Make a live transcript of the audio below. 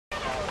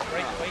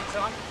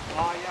brakes on?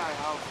 Oh yeah, I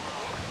have.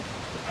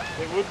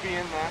 They would be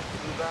in that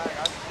bag.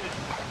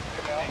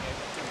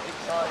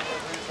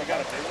 I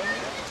got a big one?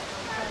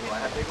 Do I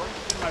have big ones?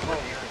 In my boat.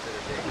 What do you consider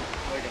big?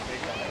 Like a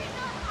big one.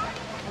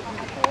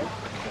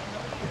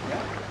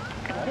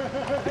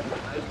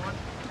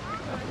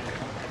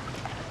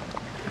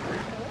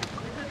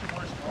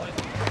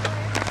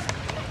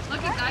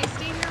 Look at guys,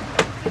 stay here.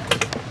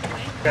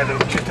 Cara,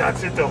 non ci sta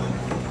zitto.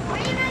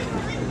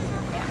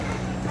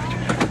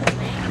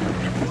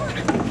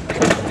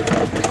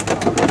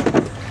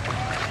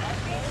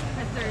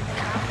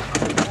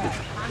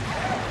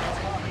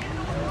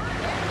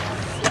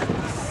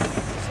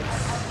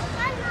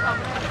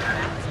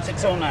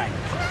 $609.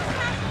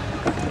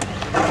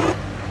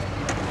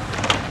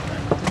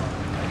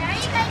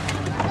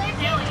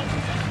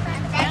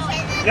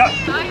 Yeah.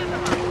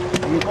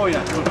 Oh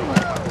yeah.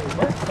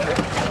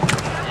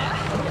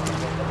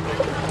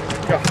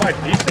 Got 5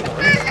 decent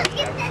ones.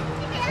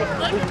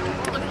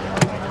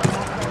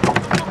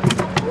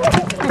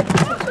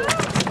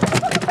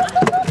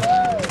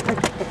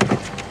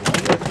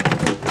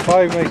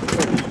 Five, mate.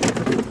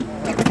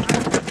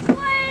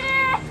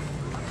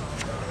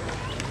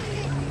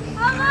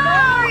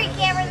 Sorry,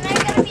 Cameron,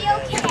 they're gonna be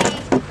okay.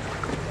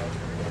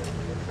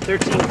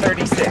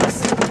 1336.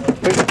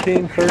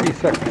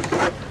 1336.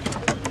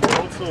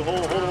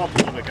 Hold them up a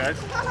little bit, guys.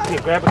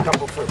 Here, grab a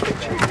couple for a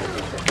picture.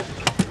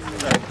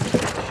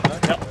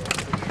 Yep.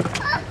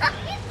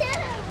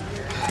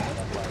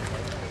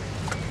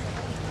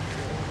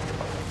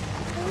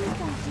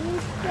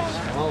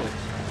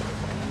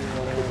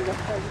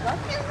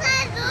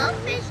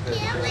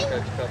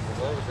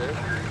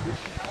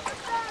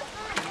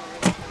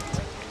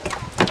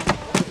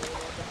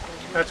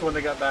 That's when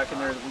they got back in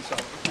there that we saw.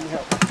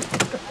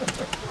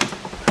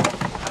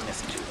 I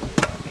missed you.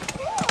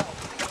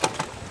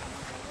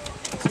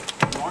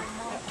 More?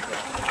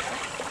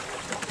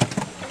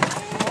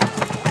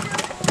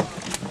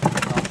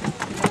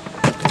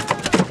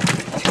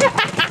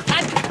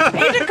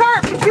 Agent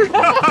Carp!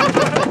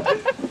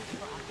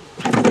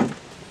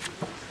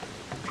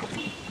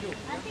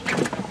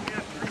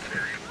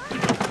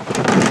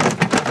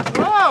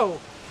 Whoa!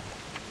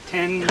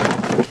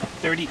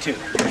 1032.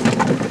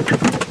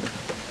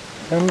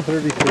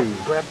 1032.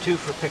 Grab 2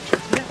 for picture.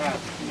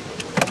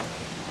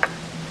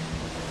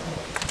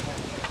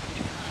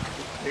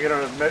 You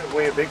gonna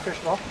weigh a big fish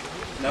at all?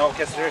 No,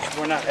 because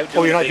we're not out doing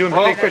Oh, you're not doing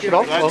big fish at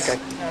all? That's- Okay.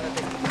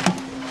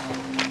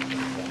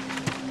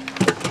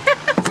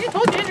 I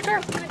told you, Agent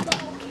Carp.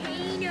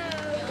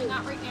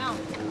 Not right now.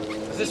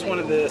 Is this one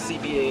of the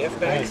CBAF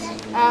bags?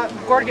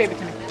 Gord gave it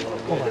to me.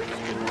 Hold on.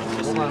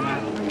 Hold on,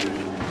 man.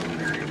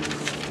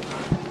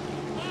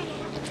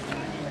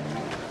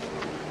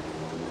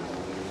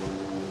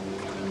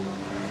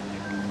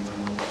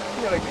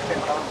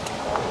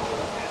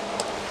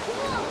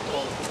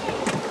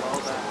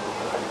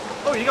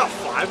 Oh, you got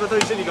 5? I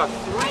thought you said you got 3.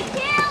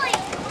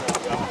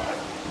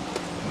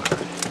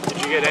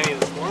 Did you get any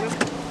this morning?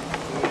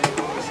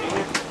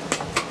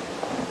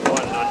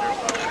 One under.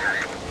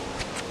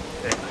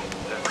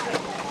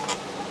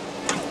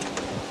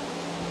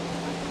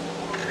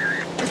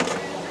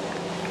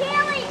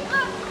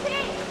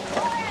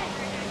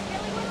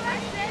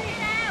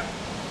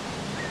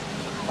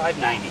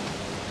 $590.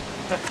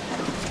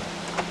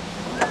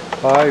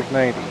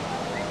 590.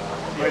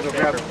 Might go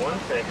grab one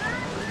thing.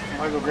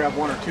 Might go grab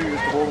 1 or 2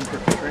 just to hold them for a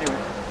picture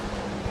anyway.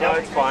 Yeah,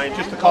 it's fine.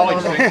 Just the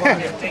colleagues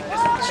thing.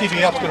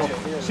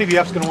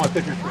 CBF's gonna want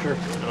pictures for sure.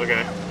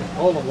 Okay.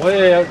 Hold them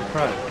way out in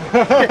front.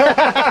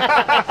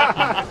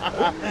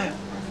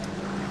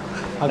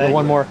 I'll get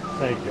one more.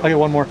 Thank you. I'll get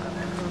one more.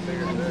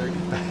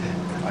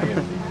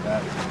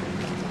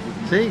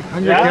 See,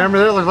 on your camera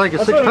that looks like a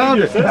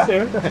 6-pounder.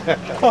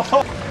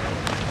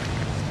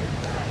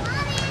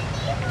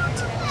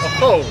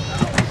 Oh!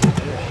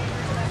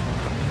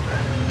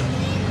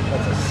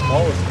 That's the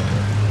smallest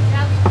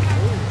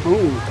one.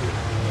 Ooh.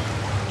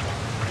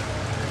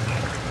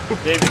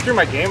 Dave, you threw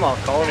my game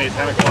off calling me at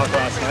 10 o'clock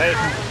last night.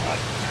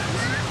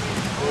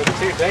 Well, the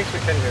 2 dinks we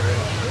couldn't get rid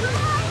of.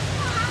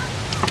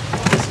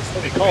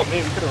 If he called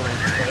me, we could have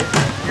arranged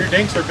it. Your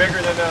dinks are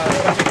bigger than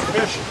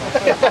fish.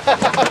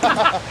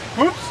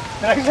 Oops!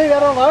 Did I say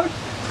that out loud?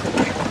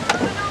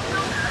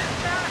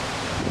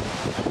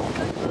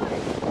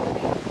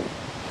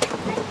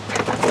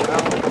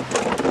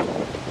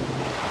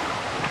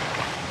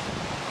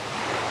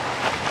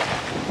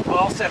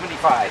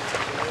 $12.75.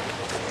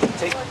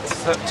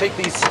 Take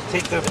these,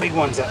 take the big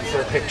ones up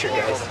for a picture,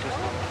 guys.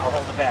 I'll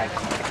hold the bag.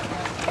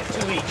 Get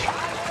 2 each.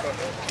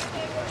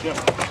 Jim.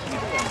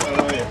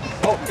 Oh, yeah.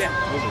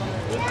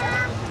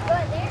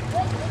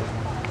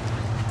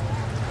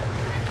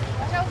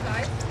 Watch out,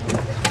 guys.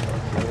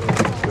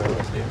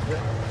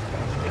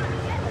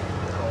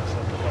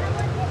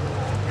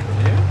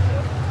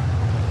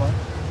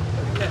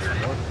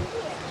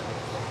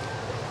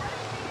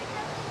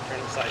 Turn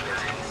them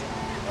sideways.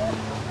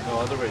 No,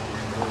 other way.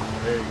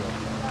 There you go.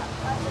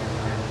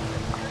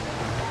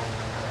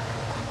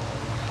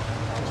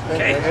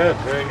 Okay. Very good,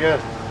 very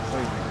good.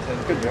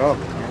 Good job.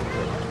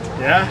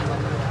 Yeah?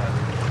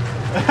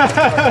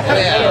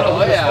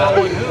 Oh yeah.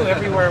 Following who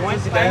everywhere I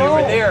went, then you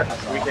were there.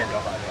 Weekend.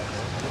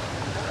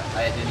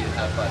 I didn't even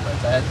have 5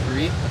 fights. I had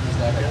 3, and this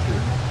guy had 2.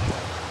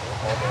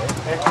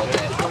 All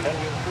day.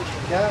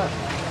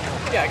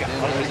 Yeah, I got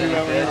Didn't lose any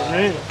fish.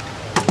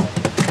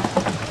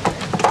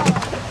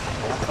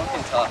 It's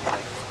fucking tough.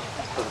 Like,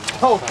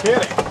 Oh,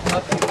 kidding.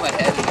 tough to keep my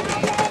head in the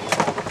game.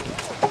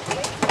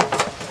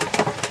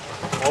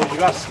 Oh, you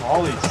got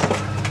smallies.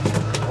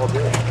 Oh,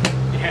 good.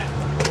 Yeah.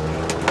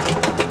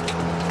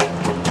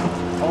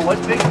 Oh,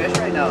 what's big fish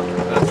right now?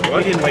 That's what?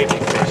 We didn't weigh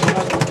big fish.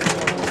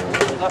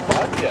 Not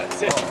 5 yet.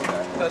 That's it. Oh,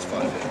 okay. That's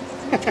 5.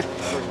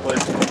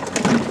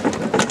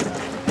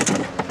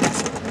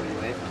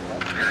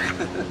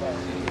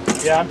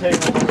 Yeah, I'm taking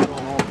my number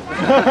going home.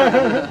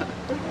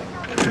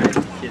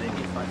 Kidding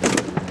me.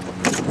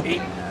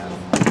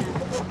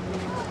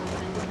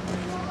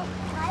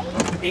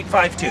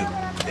 852.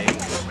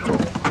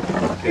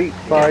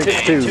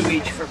 852. 2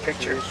 each for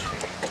pictures.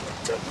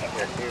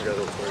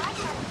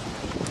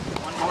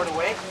 One more to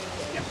weigh?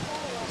 Yep.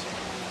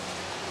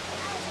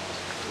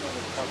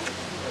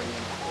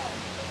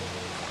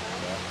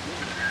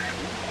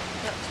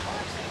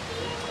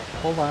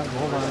 Hold on,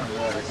 hold on.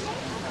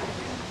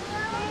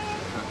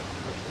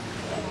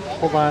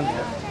 Hold on.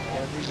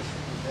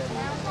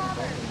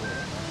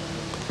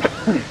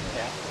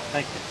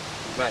 Thank you.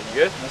 Matt, you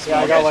good? Yeah,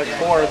 I got like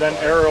 4, then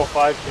Aerial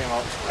 5 came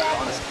out.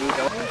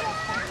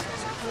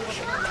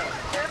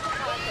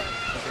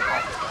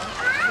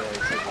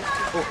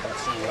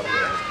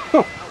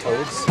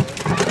 Toads.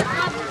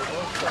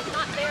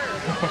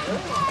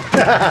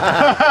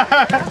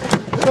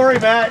 Sorry,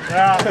 Matt.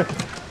 Yeah.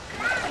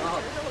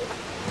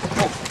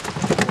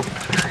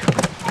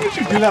 You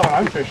should do that when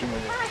I'm fishing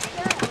with you.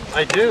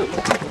 I do.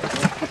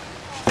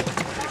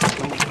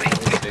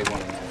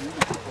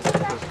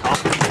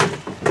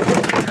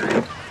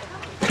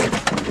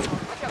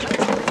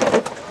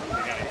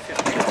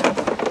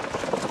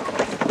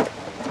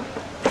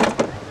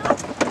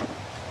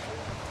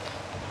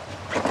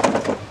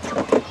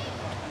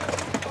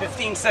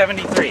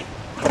 1573.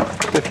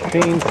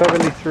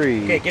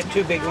 1573 Okay, get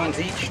 2 big ones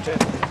each to.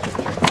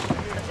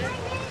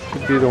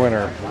 should be the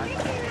winner.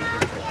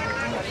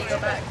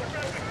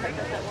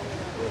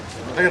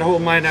 I gotta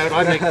hold mine out.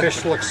 I make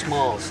fish look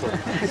small, so.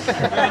 Not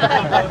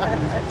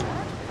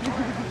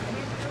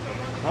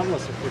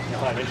unless they're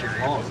 55 inches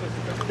long.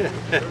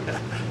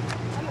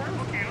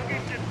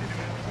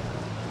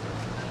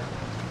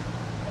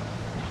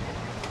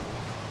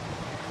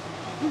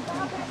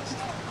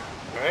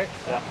 All right.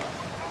 Yeah.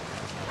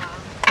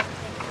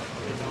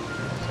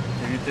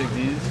 You take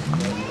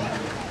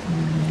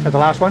these. At the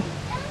last one?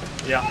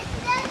 Yeah.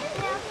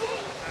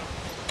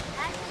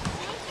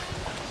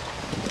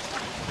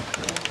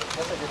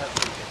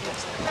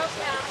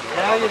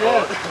 Yeah, you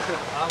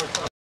did.